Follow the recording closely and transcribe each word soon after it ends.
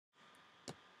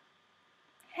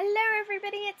Hello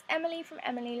everybody, it's Emily from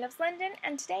Emily Loves London,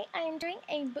 and today I am doing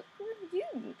a book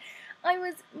review. I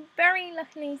was very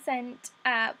luckily sent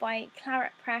by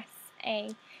Claret Press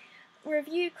a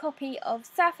review copy of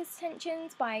Surface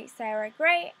Tensions by Sarah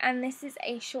Gray, and this is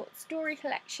a short story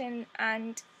collection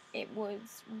and it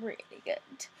was really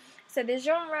good. So the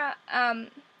genre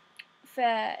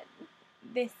for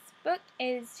this book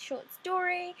is short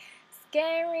story,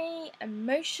 scary,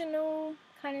 emotional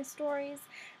kind of stories.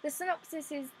 The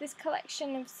synopsis is this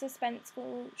collection of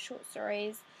suspenseful short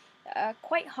stories that are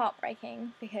quite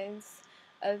heartbreaking because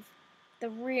of the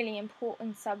really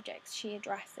important subjects she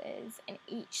addresses in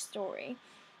each story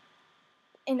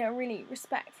in a really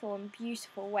respectful and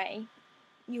beautiful way.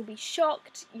 You'll be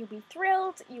shocked, you'll be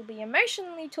thrilled, you'll be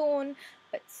emotionally torn,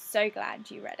 but so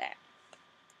glad you read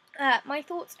it. My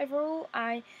thoughts overall,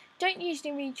 I don't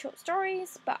usually read short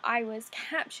stories, but I was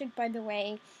captured by the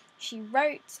way she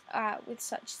wrote with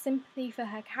such sympathy for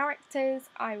her characters.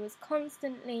 I was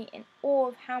constantly in awe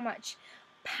of how much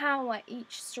power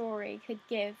each story could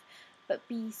give, but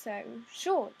be so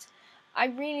short. I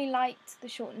really liked the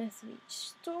shortness of each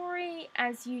story,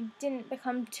 as you didn't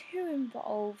become too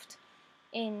involved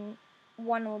in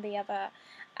one or the other,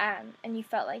 and you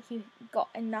felt like you got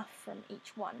enough from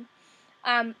each one.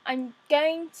 I'm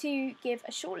going to give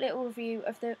a short little review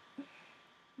of the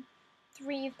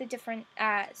three of the different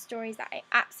stories that I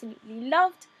absolutely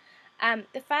loved.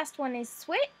 The first one is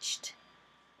Switched,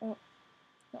 or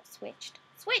not Switched,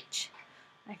 Switch.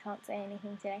 I can't say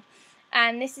anything today.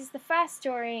 And this is the first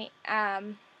story.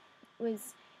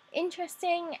 Was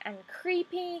interesting and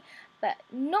creepy, but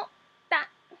not that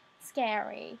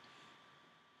scary.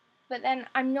 But then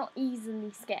I'm not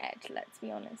easily scared, let's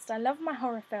be honest. I love my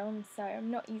horror films, so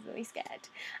I'm not easily scared.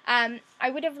 I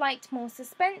would have liked more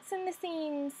suspense in the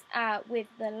scenes with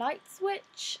the light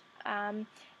switch.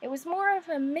 It was more of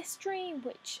a mystery,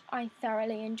 which I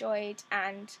thoroughly enjoyed,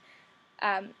 and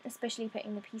especially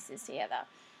putting the pieces together.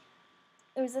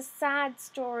 It was a sad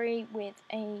story with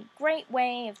a great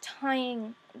way of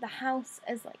tying the house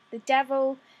as like the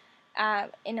devil,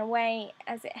 in a way,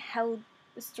 as it held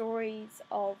the stories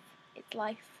of its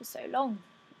life for so long.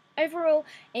 Overall,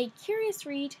 a curious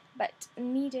read, but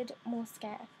needed more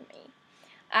scare for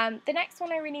me. The next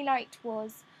one I really liked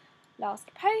was Last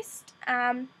Post.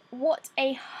 What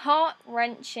a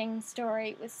heart-wrenching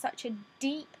story with such a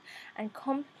deep and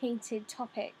complicated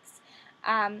topics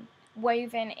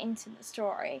woven into the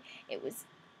story. It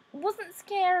wasn't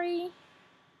scary,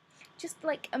 just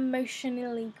like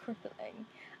emotionally crippling.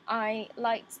 I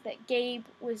liked that Gabe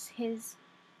was his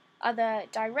other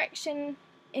direction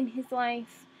in his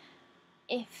life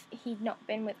if he'd not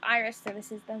been with Iris. So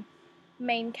this is the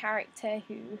main character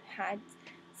who had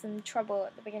some trouble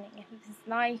at the beginning of his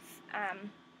life,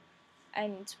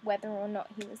 and whether or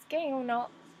not he was gay or not.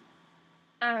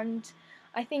 And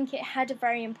I think it had a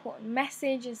very important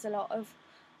message, as a lot of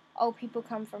old people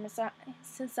come from a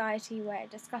society where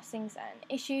discussing certain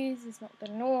issues is not the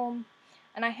norm.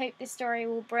 And I hope this story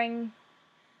will bring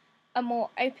a more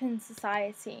open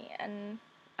society, and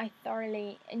I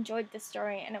thoroughly enjoyed the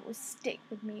story and it will stick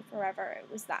with me forever.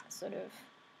 It was that sort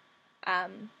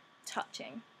of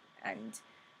touching and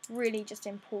really just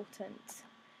important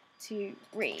to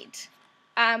read.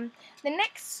 The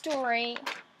next story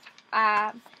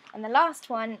and the last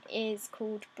one is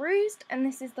called Bruised, and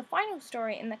this is the final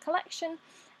story in the collection,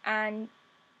 and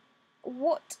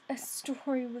what a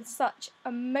story with such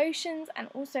emotions, and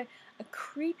also a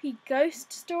creepy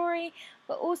ghost story,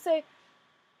 but also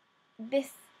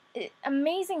this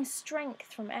amazing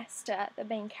strength from Esther, the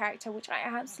main character, which I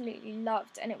absolutely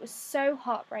loved. And it was so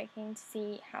heartbreaking to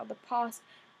see how the past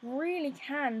really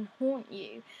can haunt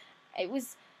you. It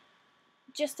was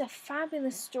just a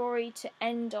fabulous story to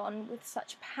end on, with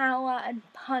such power and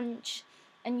punch,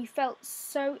 and you felt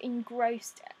so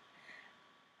engrossed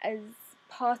as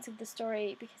part of the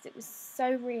story because it was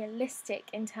so realistic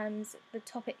in terms of the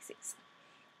topics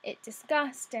it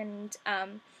discussed and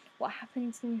what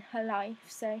happened in her life.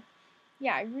 So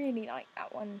yeah, I really liked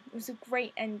that one. It was a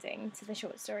great ending to the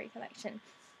short story collection.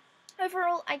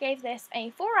 Overall, I gave this a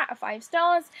 4 out of 5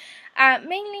 stars.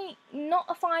 Mainly not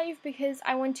a 5 because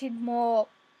I wanted more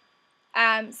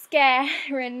scare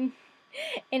in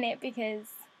it, because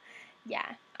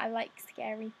yeah, I like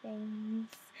scary things.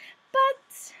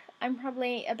 But I'm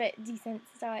probably a bit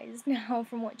desensitized now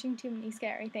from watching too many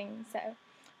scary things, so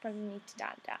probably need to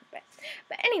dial it down a bit.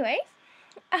 But anyway,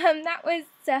 that was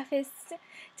Surface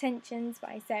Tensions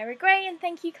by Sarah Gray, and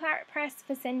thank you Claret Press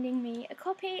for sending me a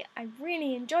copy. I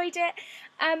really enjoyed it.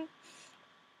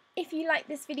 If you like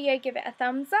this video, give it a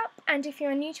thumbs up, and if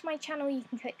you're new to my channel, you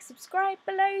can click subscribe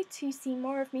below to see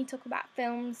more of me talk about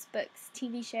films, books,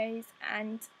 TV shows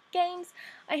and games.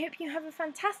 I hope you have a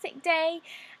fantastic day,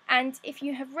 and if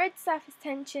you have read Surface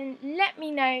Tension, let me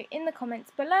know in the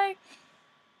comments below,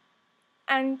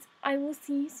 and I will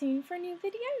see you soon for a new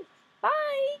video.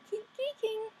 Bye!